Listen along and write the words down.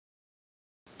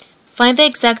find the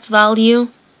exact value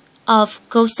of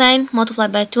cosine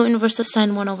multiplied by 2 inverse of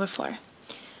sine 1 over 4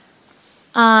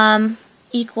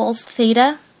 equals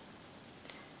theta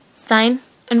sine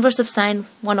inverse of sine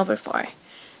 1 over 4.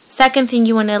 Second thing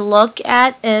you want to look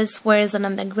at is where is it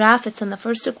on the graph. It's in the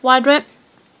first quadrant,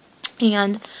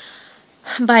 and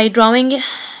by drawing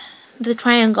the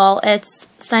triangle, it's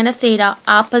sine of theta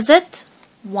opposite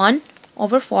 1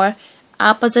 over 4,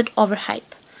 opposite over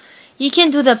height. You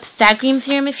can do the Pythagorean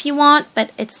theorem if you want,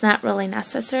 but it's not really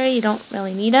necessary. You don't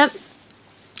really need it.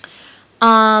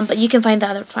 But you can find the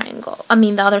other triangle.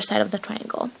 The other side of the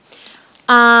triangle.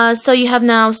 So you have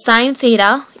now sine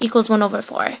theta equals 1 over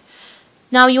 4.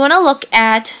 Now you want to look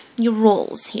at your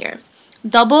rules here.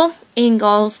 Double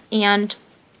angles and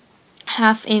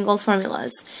half angle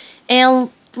formulas.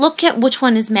 And look at which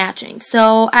one is matching.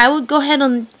 So I would go ahead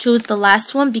and choose the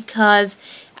last one because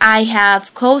I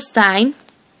have cosine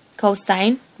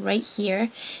right here,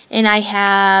 and I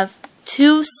have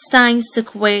 2 sine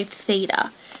squared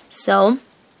theta. So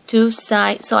 2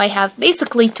 sine, so I have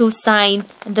basically 2 sine,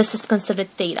 and this is considered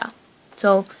theta.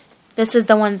 So this is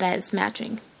the one that is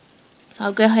matching. So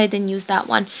I'll go ahead and use that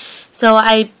one. So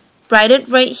I write it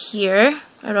right here.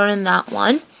 I wrote in that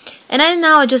one. And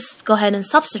now I just go ahead and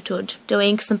substitute.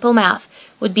 Doing simple math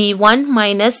would be 1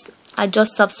 minus, I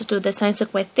just substitute the sine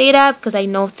squared theta because I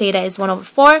know theta is 1 over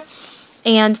 4.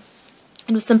 And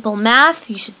do simple math,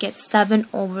 you should get 7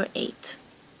 over 8.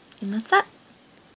 And that's it.